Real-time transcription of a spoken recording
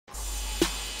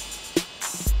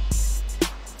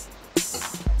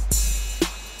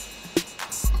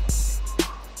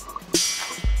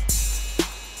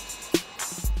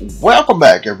Welcome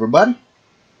back, everybody.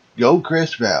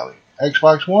 Goldcrest Valley,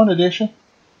 Xbox One edition.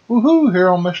 Woohoo! Here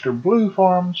on Mr. Blue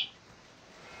Farms,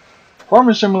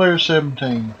 Farming Simulator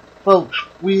 17. Folks,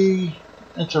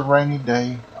 it's a rainy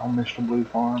day on Mr. Blue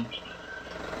Farms.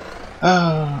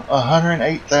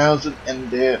 108,000 in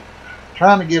debt.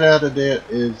 Trying to get out of debt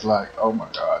is like, oh my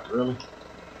God, really?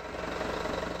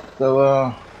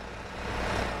 So,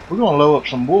 we're gonna load up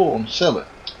some wool and sell it.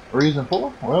 Reason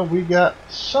for it? Well, we got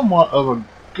somewhat of a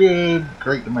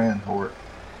great demand for it.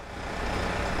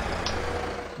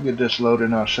 Get this loaded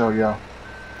and I'll show y'all.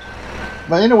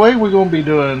 But anyway, we're gonna be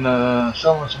doing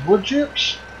selling some wood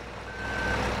chips,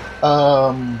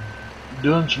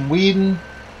 doing some weeding,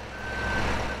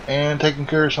 and taking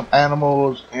care of some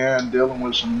animals and dealing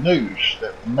with some news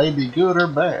that may be good or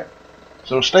bad.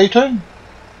 So stay tuned.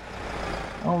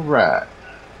 Alright.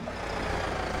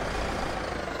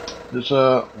 Just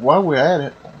while we're at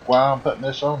it, while I'm putting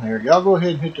this on here, y'all go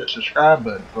ahead and hit that subscribe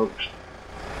button, folks.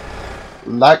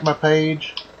 Like my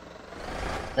page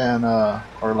and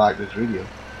or like this video.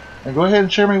 And go ahead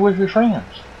and share me with your friends.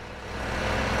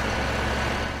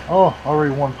 Oh,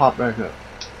 already one popped back up.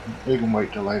 You can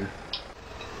wait till later.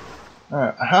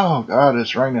 Alright, oh God,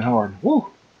 it's raining hard. Woo!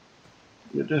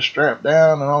 Get this strapped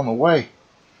down and on the way.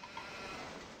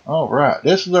 Alright,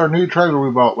 this is our new trailer we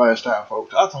bought last time,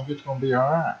 folks. I think it's going to be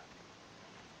alright.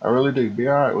 I really do. Be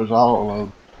alright with all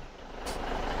load.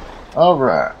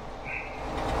 Alright.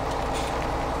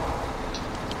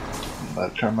 I'm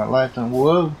about to turn my lights on.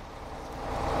 Whoa.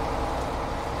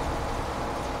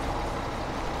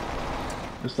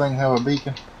 This thing have a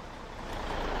beacon.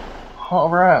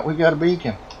 Alright, we got a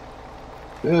beacon.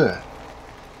 Good.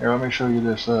 Here, let me show you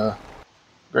this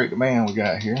great demand we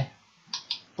got here.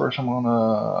 First I'm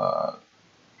gonna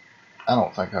I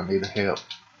don't think I need help.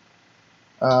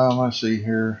 Let's see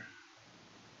here.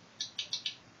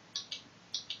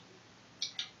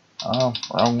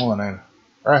 Wrong one, ain't it?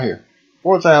 Right here.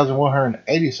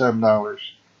 $4,187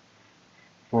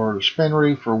 for the spin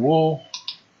reef for wool.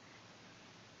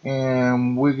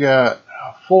 And we got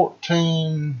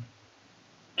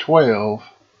 1412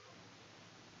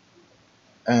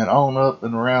 and on up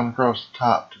and around across the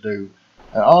top to do.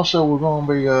 And also we're going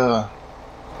to be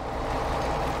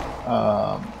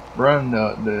running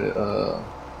the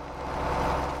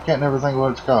can't never think of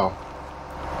what it's called.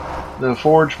 The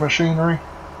forge machinery.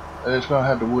 It's going to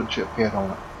have the wood chip kit on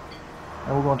it.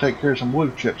 And we're going to take care of some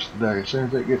wood chips today as soon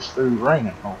as it gets through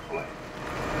raining, hopefully.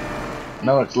 I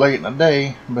know it's late in the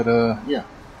day, but yeah.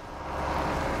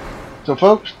 So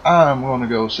folks, I'm going to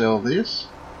go sell this.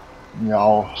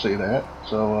 Y'all see that.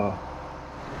 So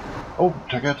oh,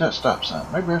 check out that stop sign.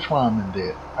 Maybe that's why I'm in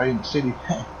debt. Paying the city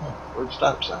for the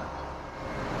stop signs.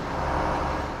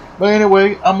 But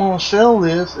anyway, I'm going to sell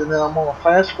this and then I'm going to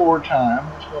fast forward time.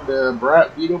 It's going to be a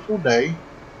bright, beautiful day.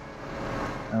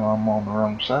 And I'm on the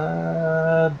wrong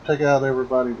side. Take out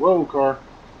everybody. Whoa, car.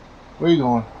 Where you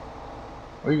going?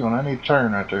 Where you going? I need to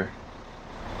turn right there.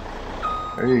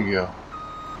 There you go.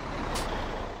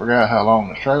 Forgot how long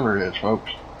the trailer is,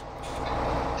 folks.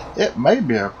 It may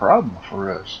be a problem for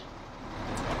us.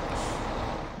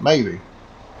 Maybe.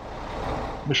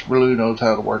 Mr. Blue knows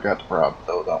how to work out the problem,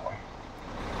 though, don't we?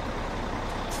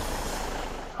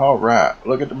 Alright,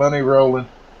 look at the money rolling.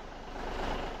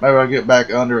 Maybe I'll get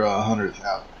back under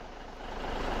 100,000.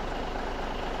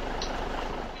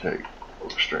 Okay,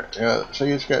 strap. Yeah, see,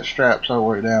 it's got straps all the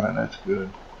way down, and that's good.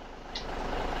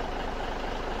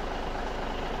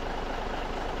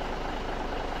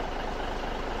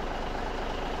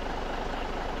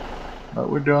 But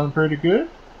we're doing pretty good.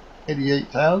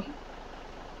 88,000.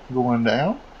 Going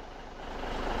down.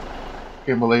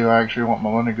 Can't believe I actually want my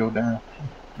money to go down.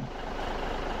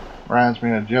 Reminds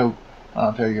me of a joke.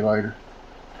 I'll tell you later.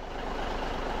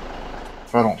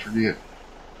 If I don't forget.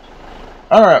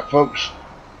 Alright, folks.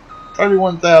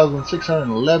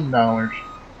 $31,611.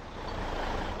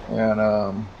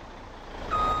 And,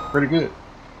 pretty good.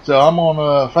 So I'm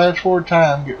on fast forward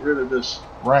time, get rid of this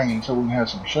rain so we can have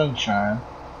some sunshine.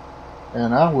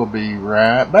 And I will be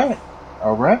right back.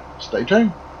 Alright, stay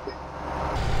tuned.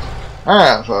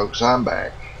 Alright, folks, I'm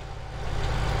back.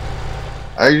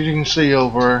 As you can see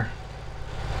over.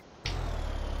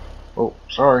 Oh,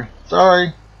 sorry.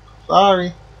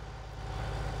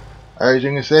 As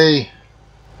you can see,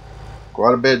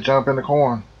 quite a bit jump in the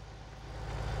corn.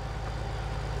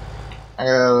 I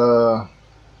got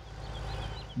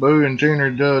Boo and Junior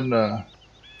done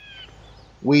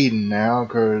weeding now,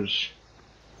 because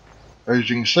as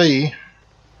you can see,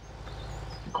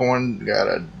 the corn got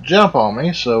a jump on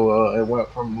me, so it went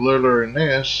from littler than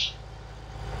this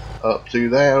up to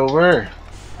that over there.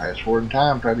 Fast forward in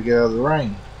time, try to get out of the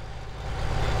rain.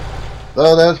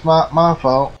 So that's my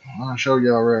fault. I'm going to show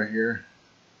y'all right here.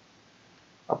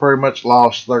 I pretty much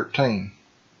lost 13.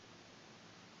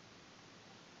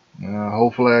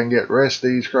 Hopefully I can get the rest of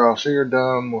these across here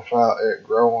done without it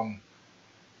growing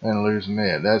and losing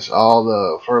it. That's all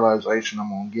the fertilization I'm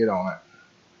going to get on it.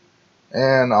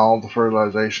 And all the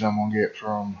fertilization I'm going to get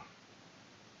from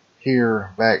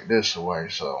here back this way.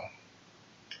 So,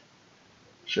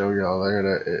 show y'all there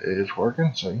that it is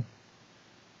working. See?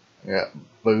 Got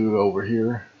Boo over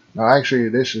here. No, actually,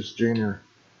 this is Junior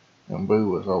and Boo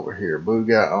was over here. Boo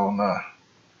got on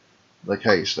the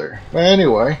case there. But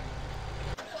anyway,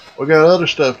 we got other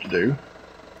stuff to do.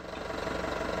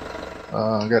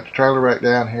 Got the trailer back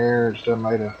down here. It's done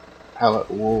made a pallet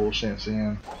of wool since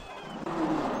then.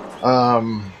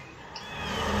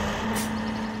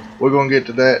 We're going to get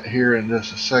to that here in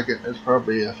just a second. It's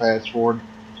probably a fast forward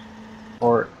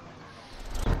part.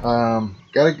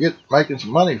 Gotta get making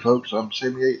some money, folks. I'm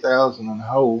 78,000 in the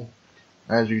hole.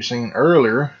 As you seen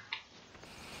earlier,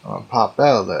 I popped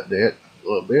out of that debt a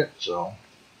little bit. So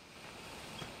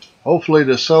hopefully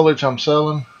the silage I'm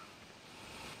selling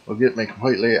will get me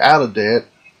completely out of debt.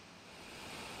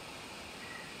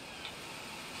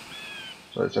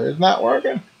 So it's not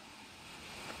working,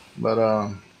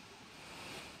 but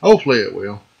hopefully it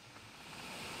will.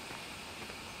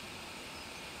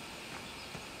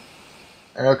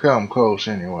 I'll come close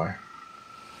anyway.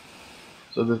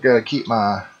 So just gotta keep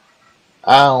my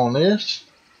eye on this.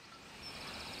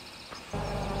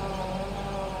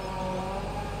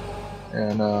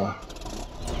 And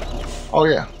oh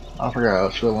yeah, I forgot I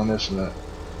was filling this in that.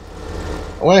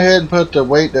 I went ahead and put the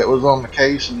weight that was on the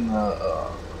case in the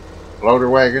loader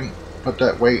wagon. Put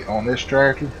that weight on this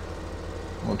tractor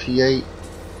on T8.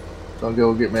 So I'll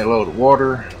go get me a load of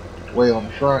water. Put the weight on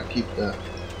the front. Keep the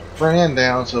front end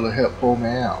down so it'll help pull me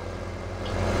out.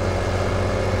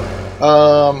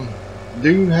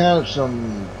 Do have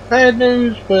some bad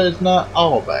news, but it's not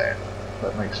all bad. If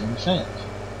that makes any sense.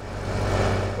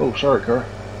 Oh, sorry, car.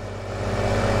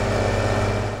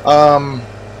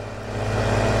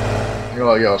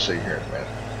 Y'all see here in a minute.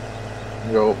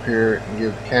 Go up here and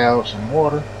give the cows some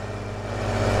water.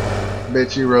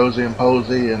 Betsy, Rosie, and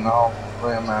Posey, and all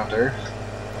them out there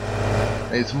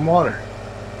need some water.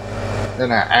 They're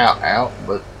not out,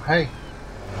 but hey,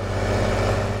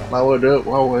 might well do it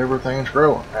while everything's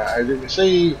growing. Now, as you can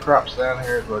see, crops down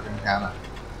here is looking kind of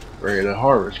ready to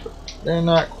harvest, but they're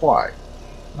not quite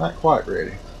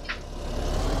ready.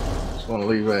 Just want to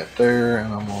leave that there,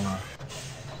 and I'm gonna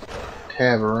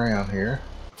tab around here.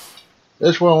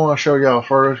 This one I want to show y'all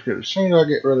first, because as soon as I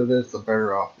get rid of this, the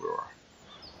better off we are.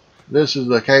 This is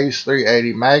the Case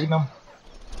 380 Magnum.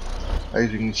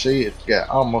 As you can see, it's got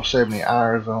almost 70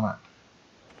 hours on it.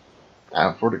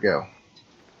 Time for it to go.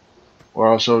 We're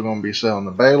also going to be selling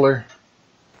the baler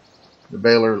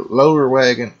loader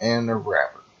wagon, and the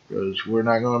wrapper, because we're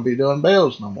not going to be doing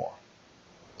bales no more.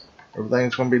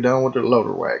 Everything's going to be done with the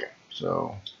loader wagon.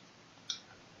 So,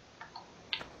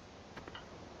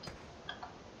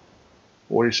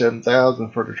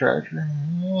 $47,000 for the tractor.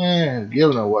 Yeah,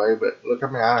 giving away, but look how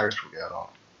many hours we got on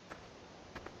it.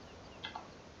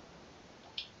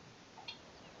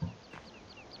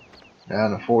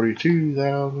 Down to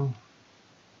 42,000.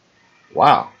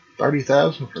 Wow,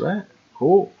 30,000 for that.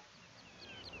 Cool.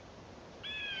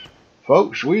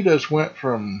 Folks, we just went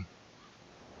from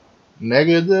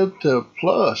negative to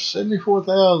plus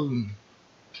 74,000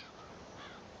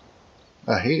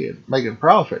 ahead, making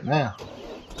profit now.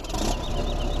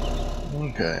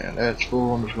 Okay, and that's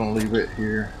full. I'm just going to leave it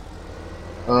here.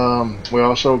 We're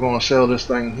also going to sell this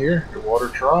thing here, the water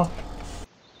trough.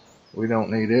 We don't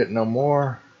need it no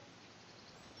more.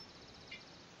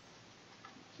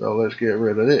 So let's get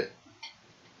rid of it.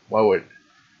 Well, we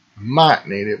might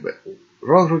need it, but as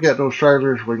long as we got those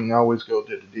trailers, we can always go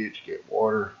to the ditch, get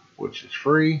water, which is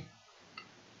free.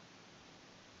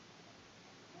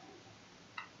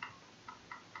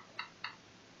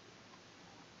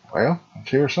 Well,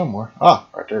 it's here somewhere. Ah,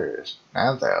 right there it is.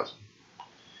 9,000.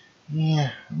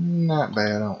 Yeah, not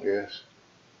bad, I don't guess.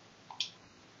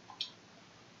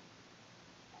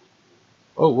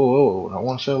 Oh, whoa, I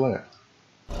want to sell that.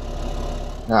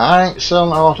 Now, I ain't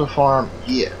selling off the farm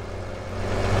yet.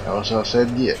 Notice I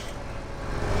said yet.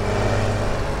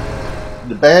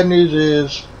 The bad news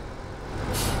is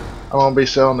I'm going to be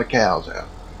selling the cows out.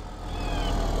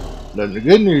 Then the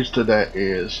good news to that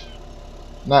is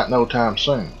not no time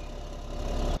soon.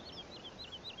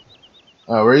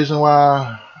 Reason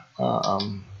why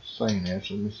I'm saying this,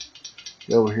 let me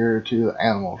go over here to the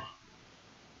animals.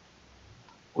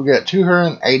 We got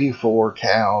 284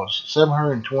 cows,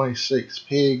 726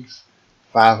 pigs,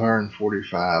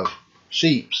 545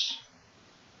 sheeps.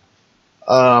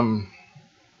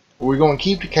 We're going to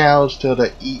keep the cows till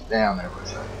they eat down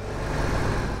everything.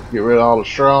 Get rid of all the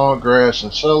straw, grass,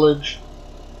 and silage.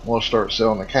 We'll start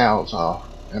selling the cows off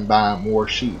and buying more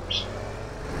sheep.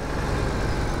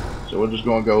 So we're just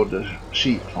going to go to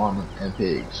sheep farming and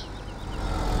pigs.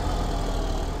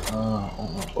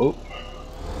 Oh,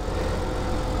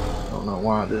 I don't know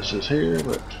why this is here,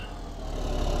 but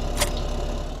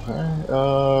okay.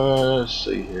 Let's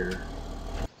see here.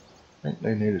 I think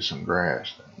they needed some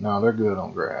grass. No, they're good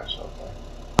on grass. Okay,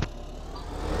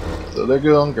 so they're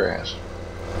good on grass.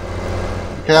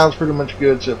 The cow's pretty much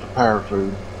good except for power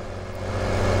food.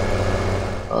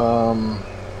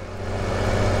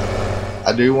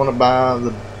 I do want to buy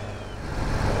the,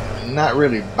 not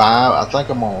really buy, I think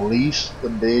I'm going to lease the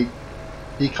big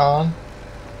pecan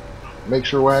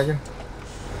mixer wagon.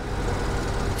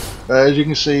 As you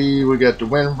can see, we got the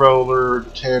wind roller,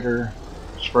 the tedder,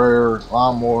 sprayer,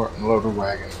 lawnmower, and loader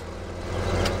wagon.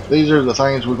 These are the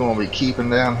things we're going to be keeping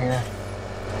down here.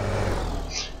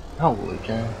 Holy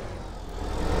cow.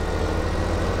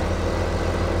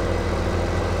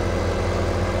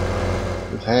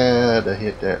 Just had to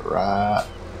hit that right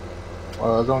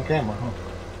while I was on camera, huh?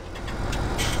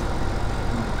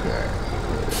 Okay,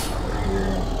 over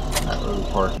here. Not really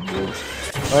parking good.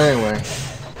 Anyway.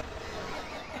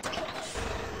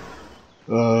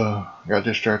 Got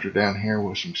this tractor down here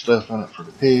with some stuff in it for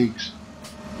the pigs.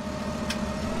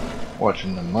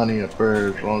 Watching the money up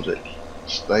there, as long as it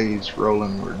stays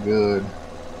rolling, we're good.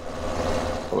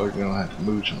 We're gonna have to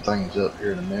move some things up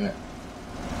here in a minute.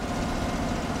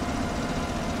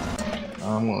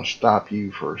 I'm gonna stop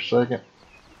you for a second.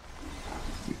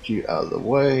 Get you out of the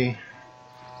way.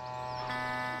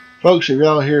 Folks, if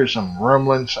y'all hear some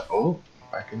rumbling, oh,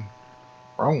 back in,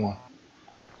 wrong one.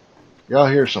 Y'all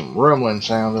hear some rumbling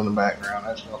sounds in the background.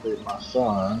 That's gonna be my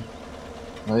son.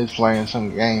 He's playing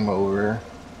some game over there.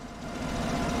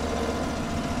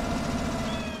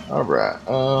 Alright,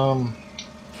 I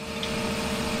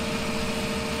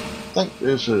think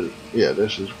this is, yeah,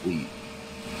 this is wheat.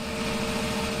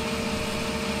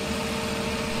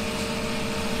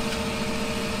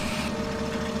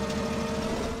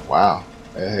 Wow,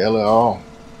 the hell at all.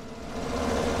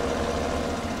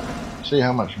 See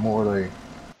how much more they,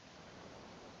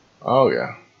 oh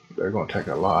yeah, they're gonna take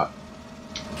a lot.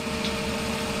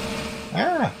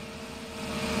 Ah.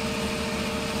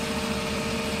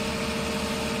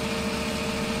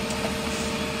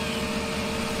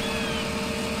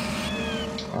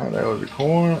 Alright, that was the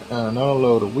corn and another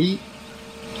load of wheat.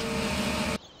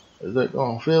 Is that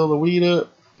gonna fill the wheat up?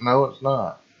 No, it's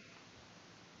not.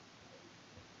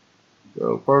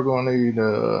 So we're gonna need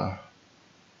a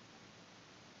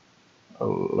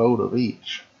load of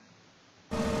each.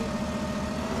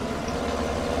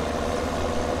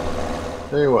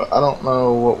 Tell you what, I don't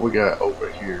know what we got over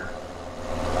here.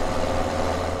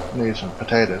 Need some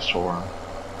potatoes for them.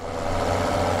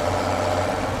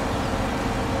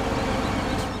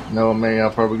 Knowing me, I'll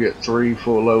probably get 3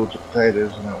 full loads of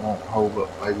potatoes and it won't hold up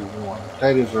maybe 1.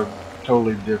 Potatoes are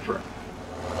totally different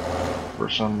for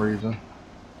some reason.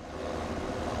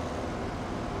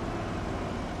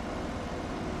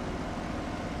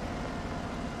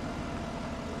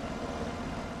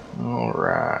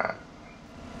 Alright.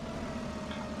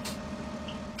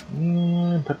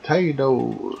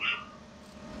 Potatoes.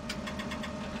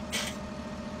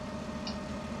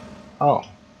 Oh.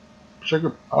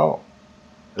 Sugar. Oh.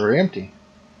 They're empty.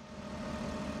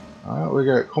 Alright, we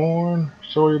got corn,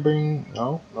 soybean.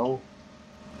 No, no.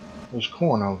 There's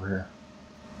corn over here.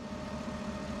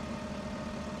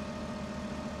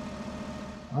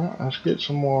 Alright, let's get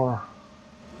some more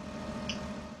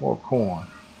corn.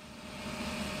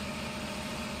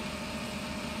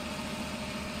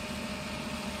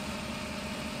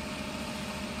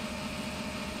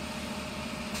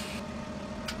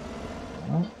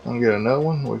 I'll get another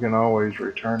one. We can always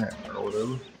return it or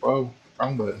whatever. Whoa,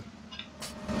 wrong button.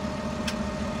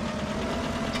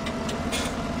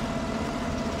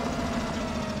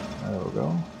 There we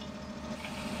go.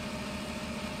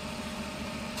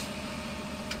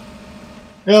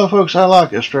 Yeah, folks, I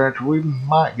like this tractor. We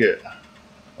might get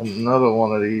another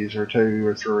one of these, or 2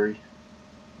 or 3.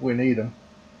 We need them.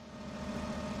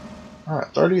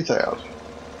 Alright, 30,000.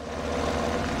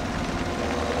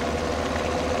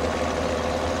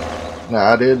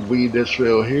 Now I did weed this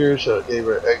field here, so it gave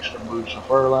it an extra boost of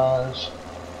fertilizer.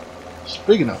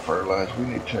 Speaking of fertilizer, we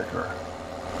need to check our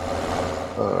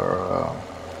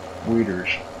weeders.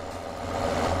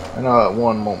 I know that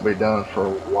one won't be done for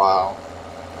a while.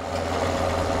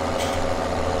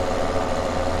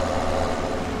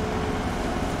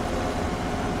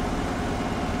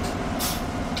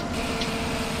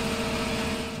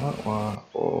 What?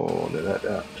 Oh, did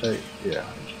that take? Yeah.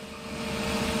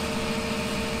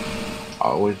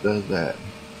 Always does that.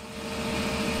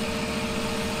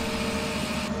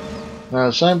 Now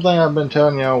the same thing I've been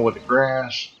telling y'all with the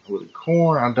grass, with the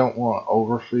corn, I don't want to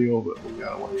overfill, but we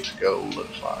got a ways to go,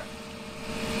 looks like.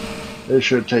 This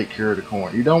should take care of the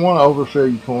corn. You don't want to overfill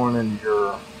your corn into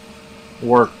your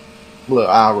work. Look,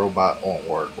 iRobot won't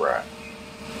work right.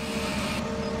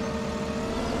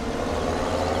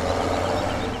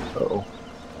 So,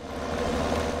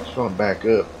 just gonna back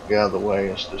up, get out of the way,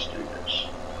 let's just do this.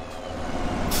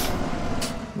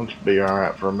 Looks to be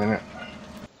alright for a minute.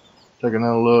 Take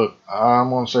another look. I'm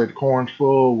gonna say the corn's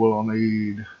full. We'll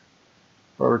need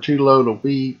for 2 loads of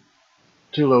wheat,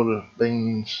 2 loads of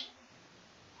beans,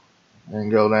 and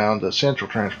go down to Central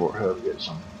Transport Hub to get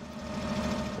some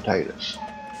potatoes.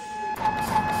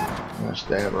 Let's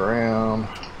dab around.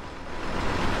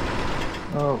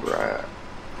 Alright.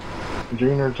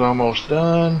 Junior's almost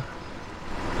done.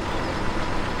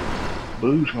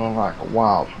 Blue's gonna like a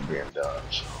while from being done,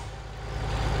 so.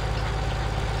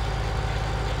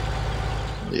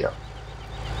 Yeah.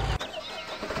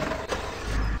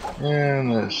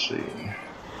 And let's see.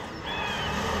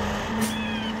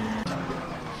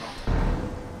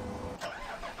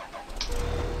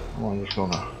 I'm just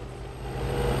gonna.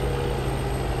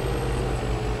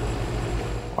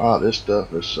 Wow, this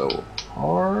stuff is so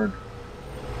hard.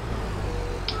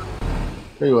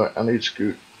 Tell you what, I need to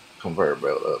scoot conveyor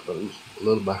belt up, but it's a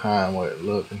little behind what it's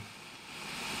looking.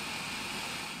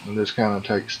 And this kind of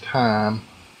takes time.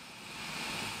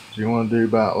 So you want to do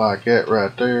about like that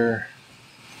right there.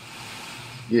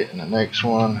 Getting the next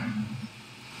one.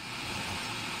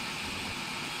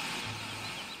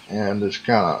 And just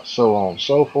kind of so on and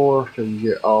so forth till you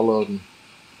get all of them.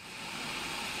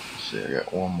 Let's see, I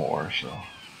got one more, so.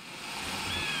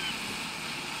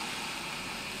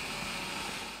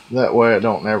 That way it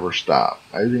don't never stop.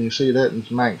 As you can see, that is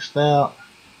maxed out.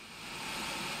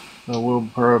 So we'll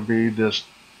probably be just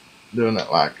doing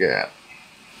it like that.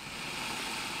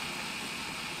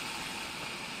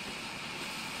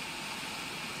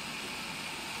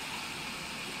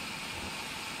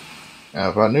 Now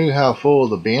if I knew how full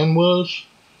the bin was,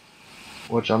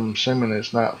 which I'm assuming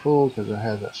it's not full because it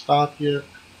hasn't stopped yet,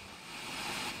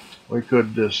 we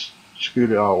could just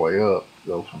scoot it all the way up,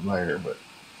 go from there, but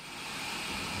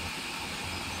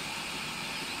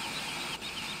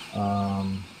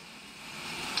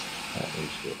that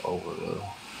needs to go over a little.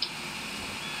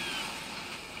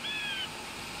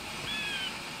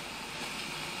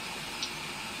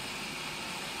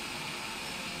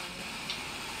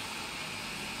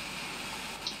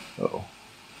 Uh-oh.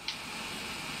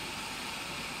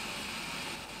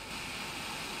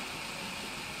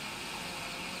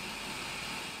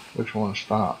 Which one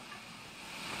stopped?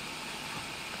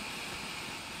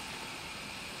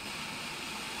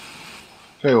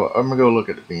 Tell you what, I'm gonna go look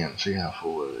at the bin and see how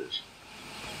full it is.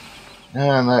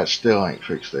 And that still ain't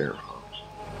fixed there, folks.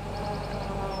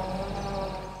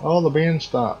 Oh, the bin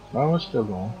stopped. No, it's still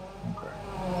going. Okay.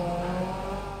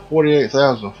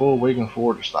 48,000 full. We can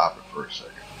afford to stop it for a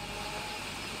second.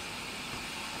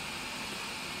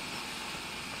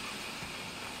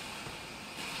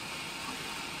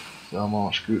 So I'm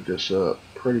gonna scoot this up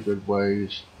pretty good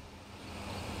ways.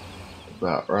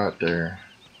 About right there.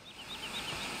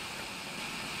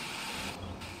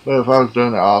 But if I was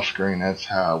doing it off screen, that's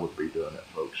how I would be doing it,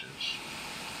 folks. It's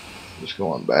just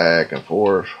going back and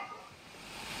forth.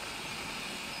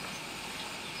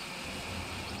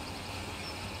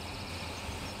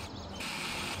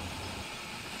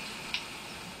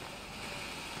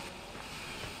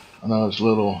 I know it's a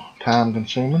little time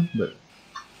consuming, but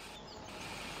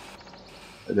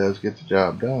it does get the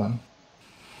job done.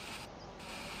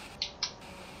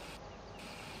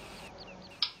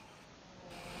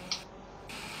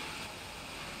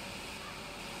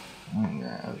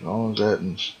 Yeah, as long as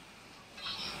that's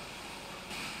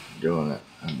doing it,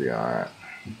 it'll be alright.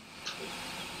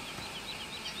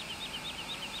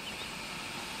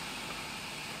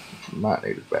 Might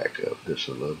need to back up just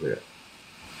a little bit.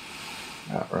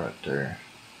 Not right there.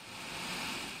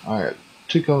 Alright,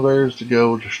 2 conveyors to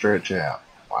go to stretch out.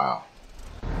 Wow.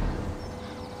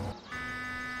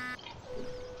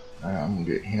 Now I'm gonna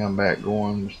get him back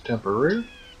going just temporarily.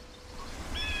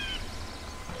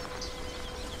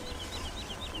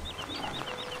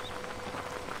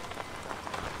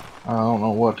 I don't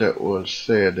know what that was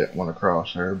said that went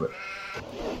across there, but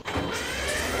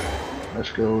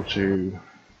let's go to,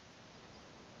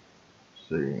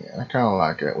 see, I kind of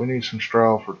like that. We need some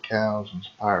straw for the cows and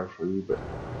some pirate food, but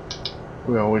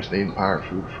we always need pirate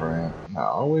food for them.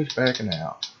 Not always backing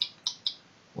out.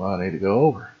 Well, I need to go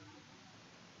over.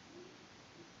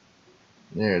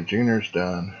 Yeah, Junior's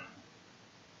done.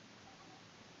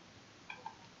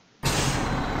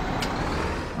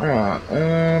 Alright,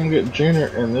 I'm getting Junior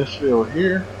in this field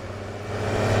here.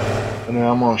 And then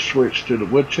I'm going to switch to the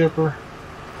wood chipper.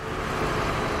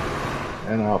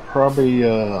 And I'll probably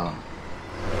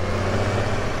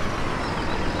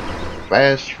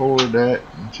fast forward that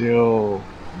until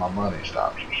my money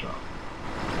stops or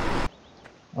something.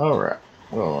 Alright,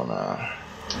 well now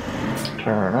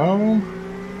turn on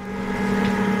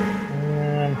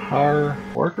and hire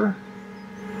worker.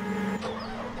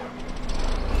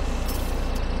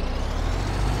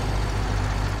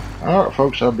 Alright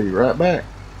folks, I'll be right back.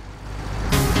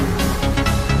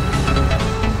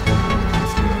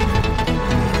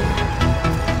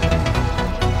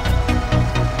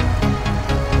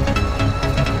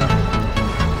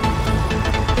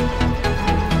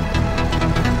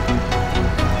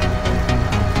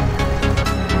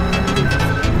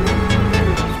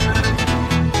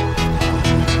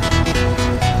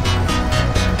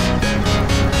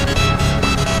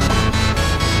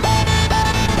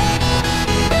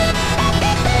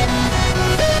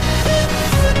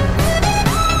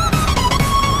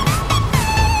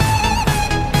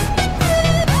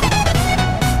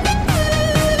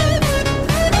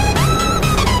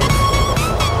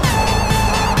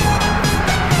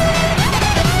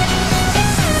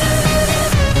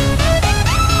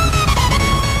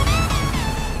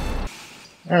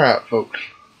 Alright folks,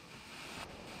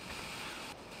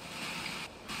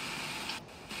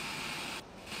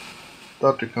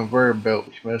 thought the conveyor belt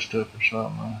was messed up or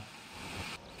something. I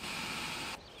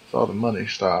saw the money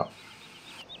stop.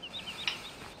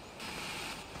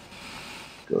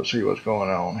 Go see what's going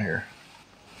on here.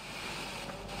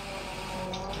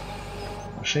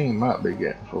 Machine might be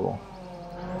getting full.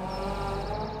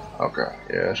 Okay,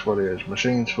 yeah, that's what it is.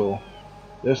 Machine's full.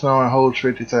 This only holds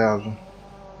 50,000.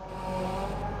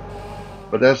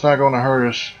 But that's not going to hurt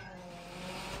us.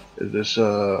 Is this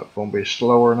going to be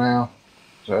slower now?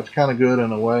 So that's kind of good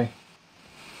in a way.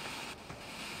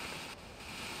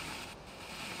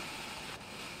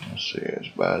 Let's see, it's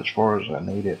about as far as I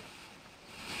need it.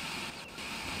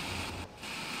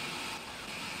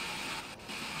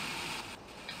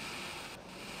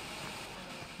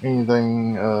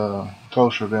 Anything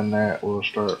closer than that will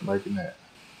start making it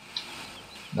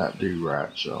not do right.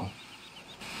 So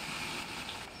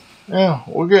yeah,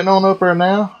 we're getting on up there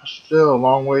now. Still a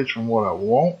long ways from what I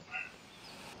want.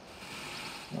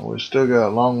 And we still got a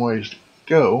long ways to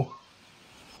go.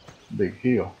 Big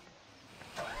hill.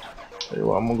 Tell you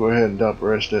what, I'm gonna go ahead and dump the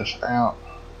rest of this out.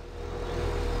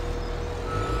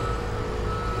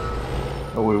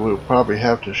 But we will probably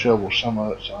have to shovel some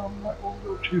of it, so I'm not gonna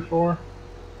go too far.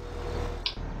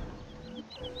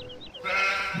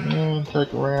 And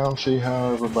take around, see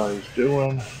how everybody's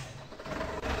doing.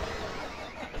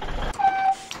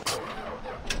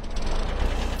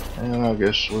 And I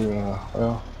guess we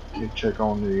well, you check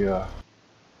on the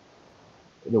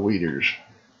weeders.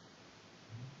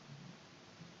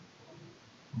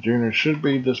 Junior should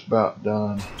be just about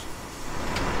done.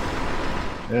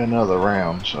 And another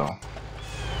round, so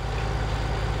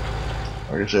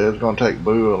like I said, it's gonna take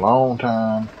Boo a long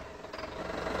time.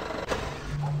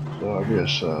 So I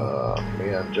guess me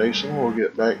and Jason will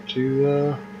get back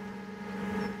to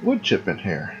wood chipping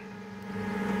here.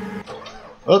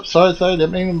 Oops, sorry,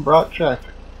 didn't even block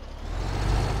traffic.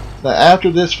 Now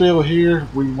after this field here,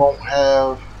 we won't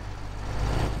have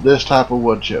this type of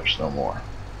wood chips no more.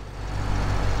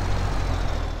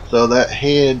 So that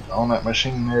head on that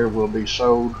machine there will be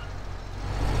sold.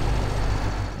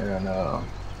 And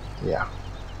yeah.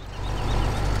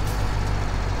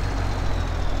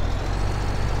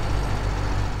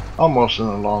 Almost in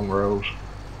the long rows.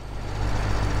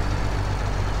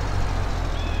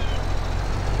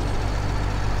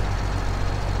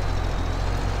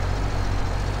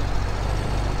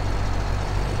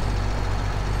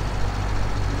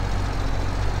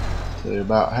 So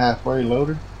about halfway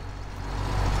loaded.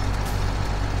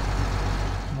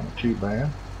 Not too bad.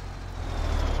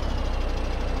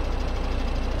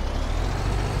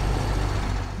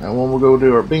 Now when we go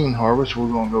do our bean harvest,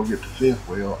 we're going to go get the fifth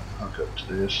wheel and hook up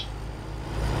to this.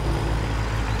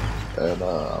 And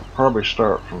probably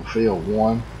start from field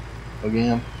 1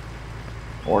 again.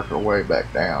 Work our way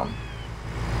back down.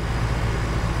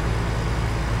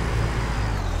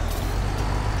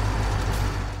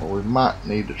 Well, we might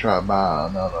need to try buy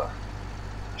another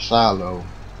silo.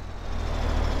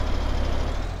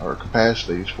 Our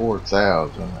capacity is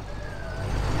 4,000.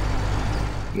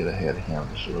 Get ahead of him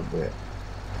just a little bit.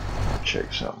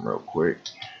 Check something real quick.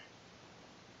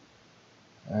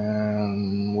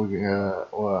 And we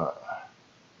got what?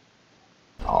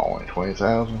 Oh, only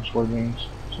 20,000 soybeans.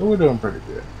 So we're doing pretty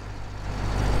good.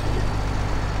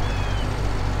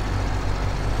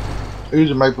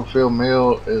 Usually Maplefield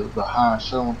Mill is the highest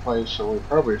selling place, so we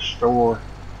probably store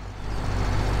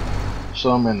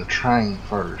some in the train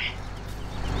first.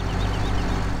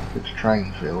 Get the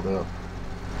train filled up.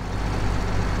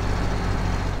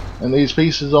 And these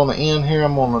pieces on the end here,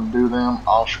 I'm going to do them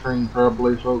off screen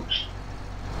probably, folks.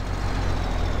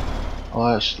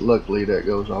 Oh, that's luckily that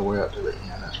goes all the way out to the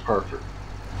end. That's perfect.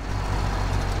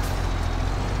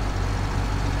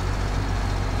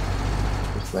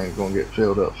 This thing's going to get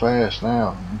filled up fast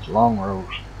now. These long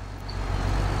rows.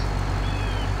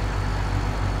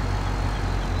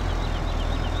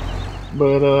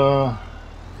 But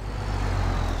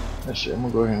let's see. I'm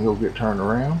gonna go ahead and go get turned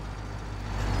around.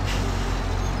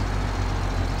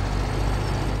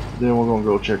 Then we're gonna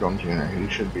go check on Junior. He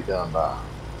should be done by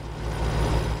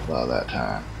that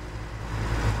time.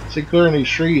 See, clearing these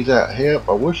trees out help.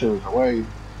 I wish there was a way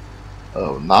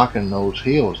of knocking those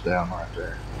hills down right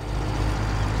there.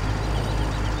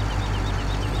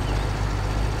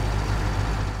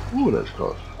 Ooh, that's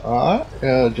close. Alright,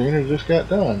 Junior just got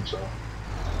done, so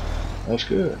that's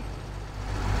good.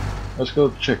 Let's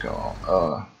go check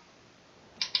on.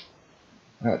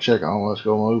 Not check on. Let's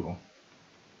go move them.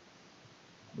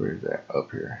 Where's that? Up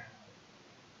here.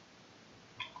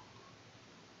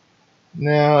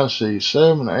 Now let's see.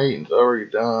 7 and 8 is already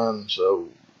done. So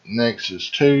next is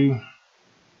 2.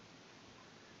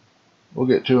 We'll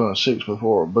get 2 and 6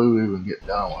 before Boo even get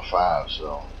done with 5.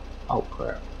 So, oh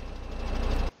crap!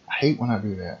 I hate when I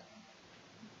do that.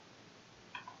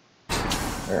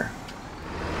 There.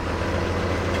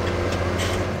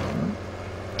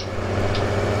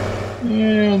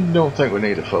 And don't think we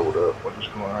need to fold up. We're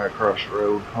just going right across the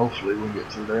road. Hopefully we'll get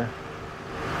through there.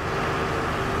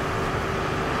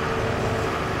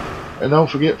 And don't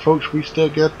forget, folks, we still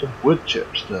got the wood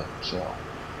chip stuff. So,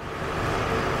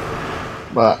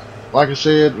 but like I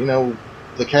said, you know,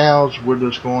 the cows, we're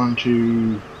just going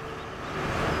to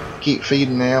keep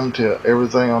feeding them till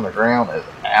everything on the ground is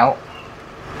out.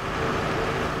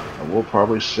 And we'll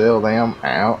probably sell them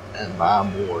out and buy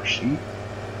more sheep.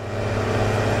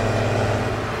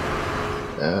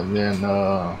 And then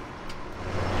go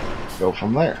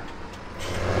from there.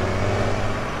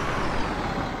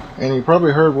 And you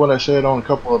probably heard what I said on a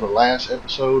couple of the last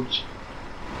episodes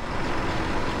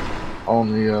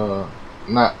on the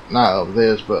not of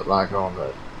this, but like on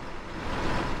the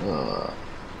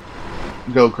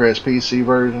Goldcrest PC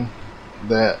version,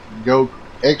 that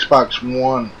Xbox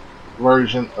One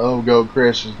version of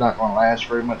Goldcrest is not going to last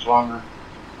very much longer.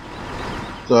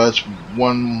 So that's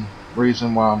one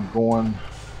reason why I'm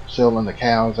selling the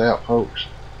cows out, folks,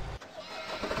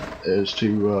 is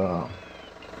to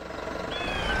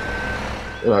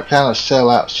kind of sell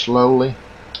out slowly.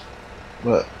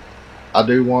 But I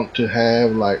do want to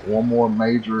have like one more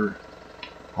major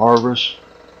harvest.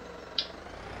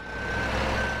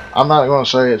 I'm not going to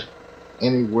say it's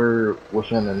anywhere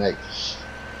within the next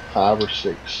 5 or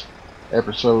 6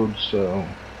 episodes. So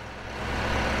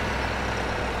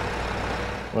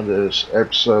what is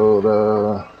episode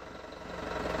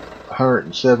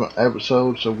 107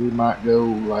 episode, so we might go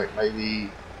like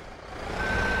maybe,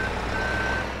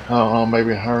 I don't know,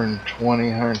 maybe 120,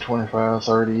 125,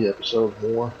 30 episodes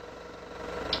more.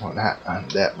 Well, not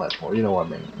that much more, you know what I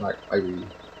mean, like maybe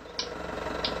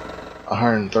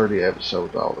 130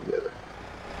 episodes altogether.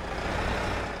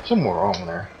 Somewhere wrong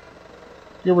there,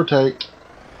 give or take.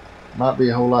 Might be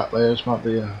a whole lot less, might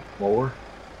be more.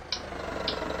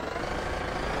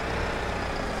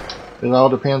 It all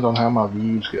depends on how my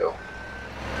views go.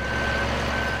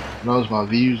 Notice my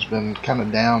views been kind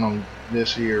of down on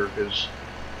this here because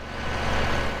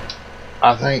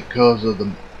I think because of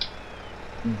the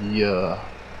yeah,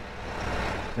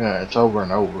 it's over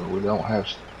and over. We don't have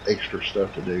extra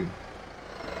stuff to do.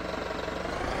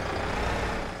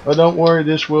 But don't worry,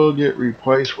 this will get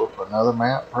replaced with another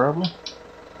map probably.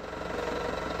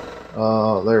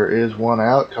 There is one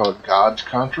out called God's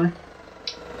Country.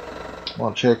 I'm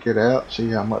gonna check it out, see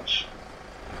how much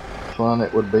fun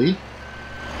it would be,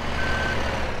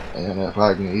 and if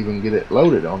I can even get it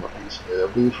loaded on the PC. It'll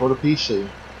be for the PC.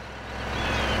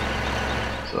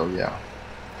 So yeah.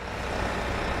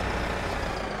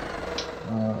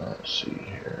 Let's see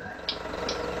here.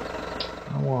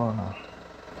 I wanna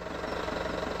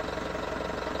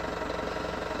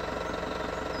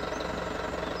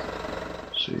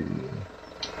see.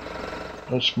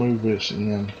 Let's move this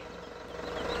in.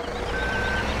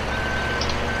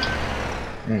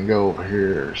 And go over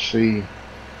here. See,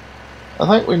 I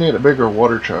think we need a bigger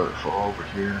water tower for over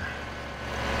here.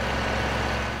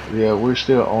 Yeah, we're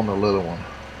still on the little one.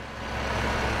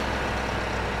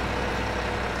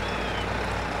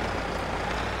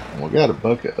 And we got a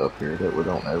bucket up here that we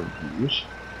don't ever use.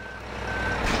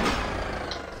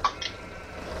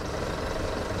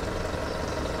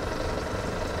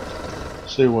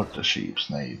 See what the sheeps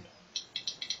need.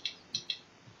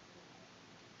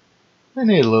 They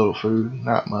need a little food,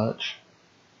 not much.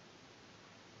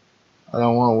 I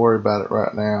don't want to worry about it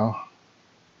right now.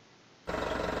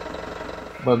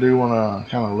 But I do want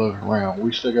to kind of look around.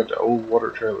 We still got the old water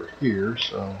trailer here,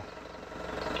 so.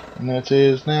 And that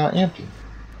is now empty.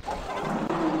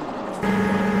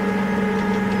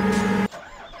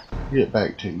 Get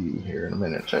back to you here in a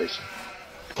minute, Jason.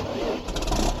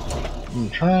 I'm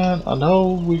trying. I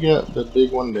know we got the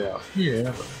big one down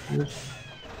here, but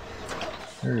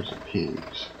there's the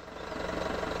pigs.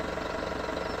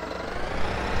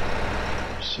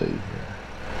 Let's see here.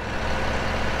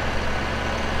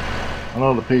 I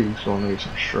know the pigs gonna need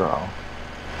some straw.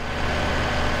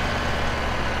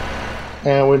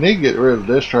 And we need to get rid of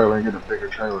this trailer and get a bigger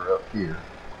trailer up here.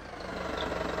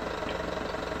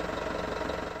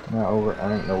 Now over,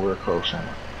 I ain't nowhere close on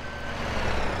it.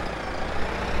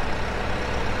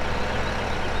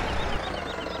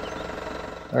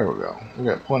 There we go. We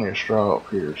got plenty of straw up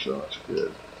here, so that's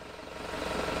good.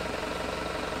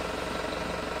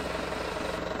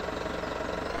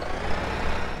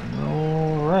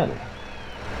 Alrighty.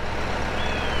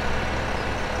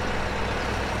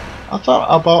 I thought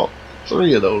I bought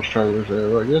 3 of those trailers there,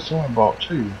 but I guess I only bought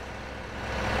 2.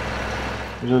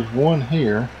 There's one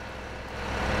here.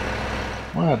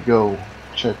 I might go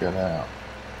check it out.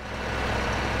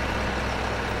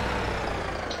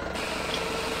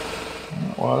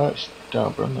 Well, that's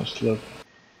dumping. Let's look.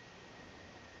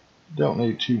 Don't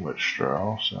need too much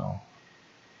straw, so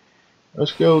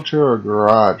let's go to our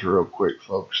garage real quick,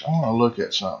 folks. I want to look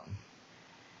at something.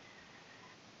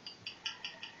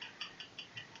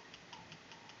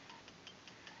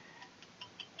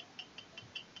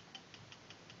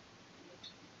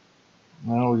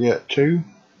 Now we got 2.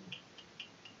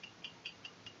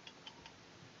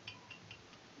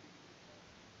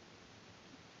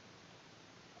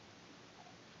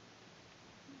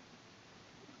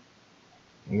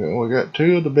 We got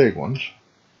 2 of the big ones.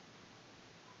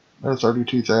 They're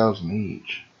 32,000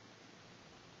 each.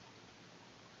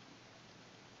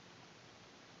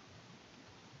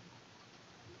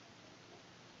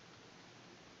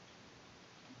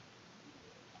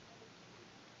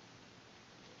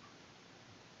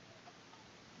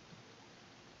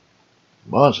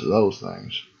 Bunch of those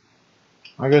things.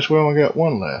 I guess we only got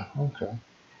 1 left. Okay.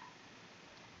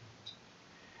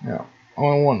 Yeah,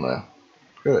 only 1 left.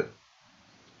 Good.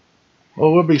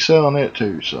 Well, we'll be selling it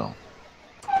too, so.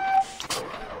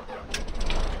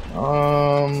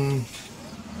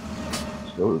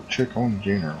 Let's go check on the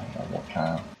generator one more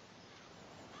time.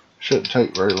 Shouldn't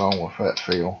take very long with that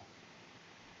fill.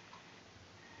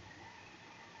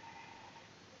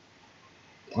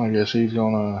 I guess he's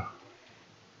gonna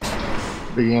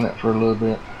be in it for a little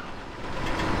bit.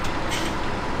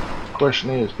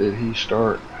 Question is, did he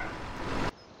start?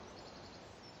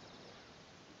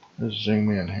 Let's zoom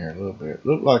in here a little bit.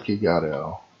 Looked like he got it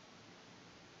all.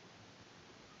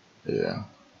 Yeah.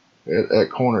 That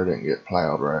corner didn't get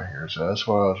plowed right here, so that's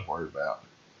what I was worried about.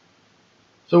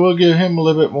 So we'll give him a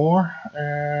little bit more,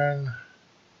 and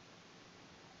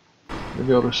we'll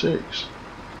go to 6.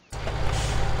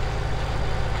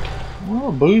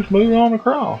 Well, Boo's moving on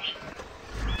across.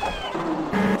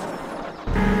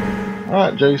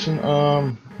 Alright, Jason,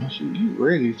 let's see, you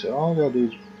ready, so all I gotta do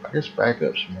is, I guess, back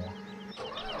up some more.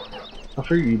 I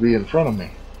figured you'd be in front of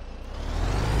me.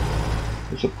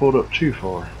 It's pulled up too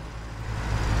far.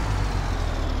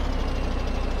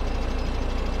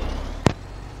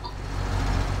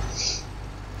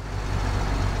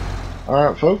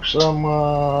 Alright, folks, I'm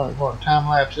going to time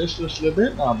lapse this just a little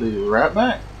bit, and I'll be right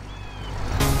back.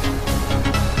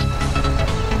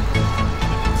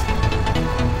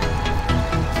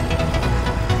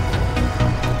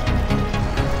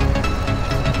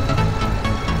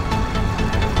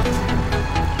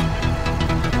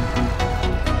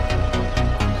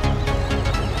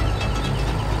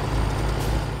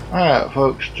 Alright,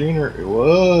 folks,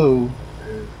 whoa,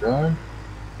 is done.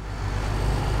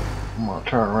 I'm gonna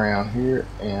turn around here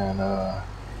and we're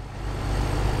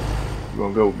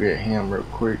gonna go get him real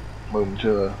quick. Move him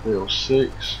to a level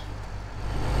 6. I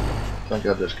think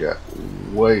I just got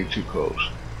way too close.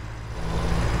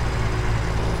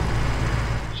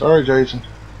 Sorry, Jason.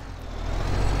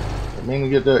 Didn't mean to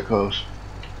get that close.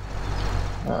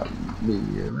 I'll be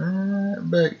right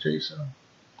back, Jason.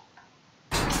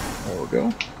 There we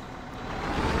go.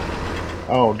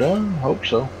 all done? Hope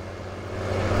so.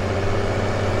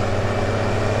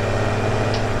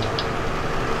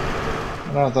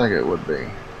 And I think it would be.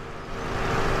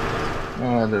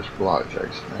 Just block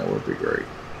chasing, that would be great.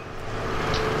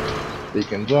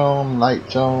 Beacon zone,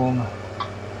 light zone.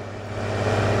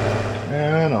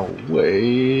 And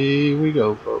away we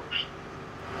go, folks.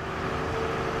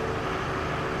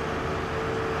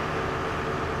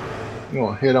 I'm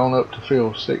going to head on up to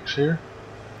field 6 here.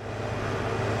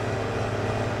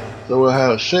 So we'll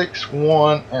have 6,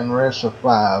 1, and rest of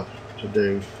 5 to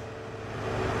do.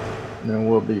 And then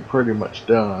we'll be pretty much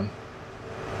done.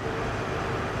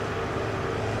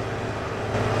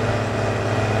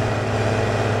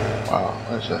 Wow,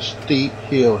 that's a steep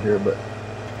hill here, but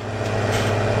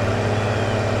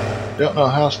don't know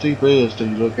how steep it is till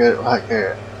you look at it like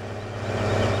that.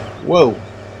 Whoa.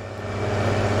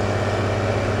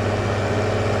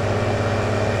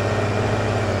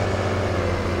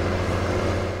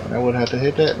 I would have to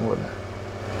hit that, wouldn't I?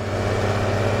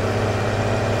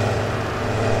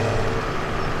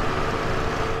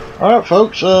 Alright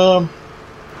folks, I'm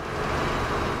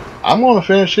going to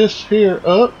finish this here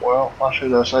up. Well, why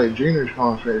should I say Junior's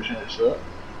going to finish this up.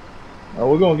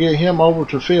 We're going to get him over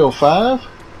to field 5.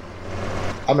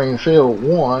 I mean field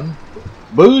 1.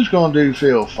 Boo's going to do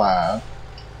field 5.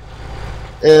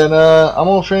 And I'm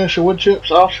going to finish the wood chips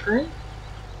off screen.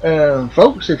 And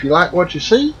folks, if you like what you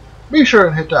see, be sure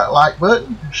and hit that like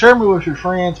button, share me with your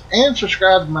friends, and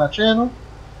subscribe to my channel.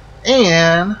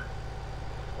 And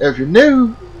if you're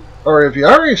new, or if you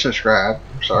already subscribed,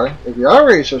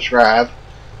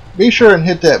 be sure and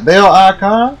hit that bell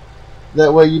icon.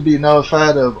 That way you'll be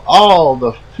notified of all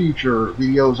the future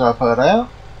videos I put out,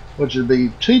 which will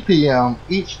be 2 p.m.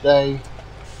 each day,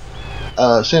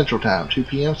 Central Time, 2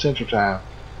 p.m. Central Time.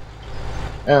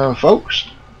 And folks,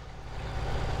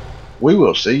 we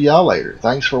will see y'all later.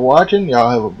 Thanks for watching. Y'all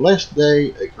have a blessed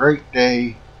day, a great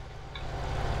day,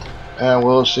 and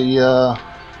we'll see you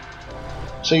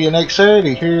next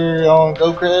Saturday here on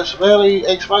Goldcrest Valley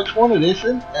Xbox One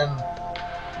Edition.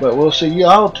 But we'll see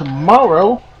y'all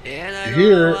tomorrow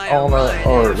here on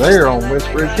or there on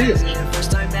Westbridge Hills.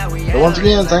 So once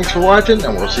again, thanks for watching,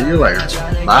 and we'll see you later.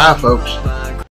 Bye, folks.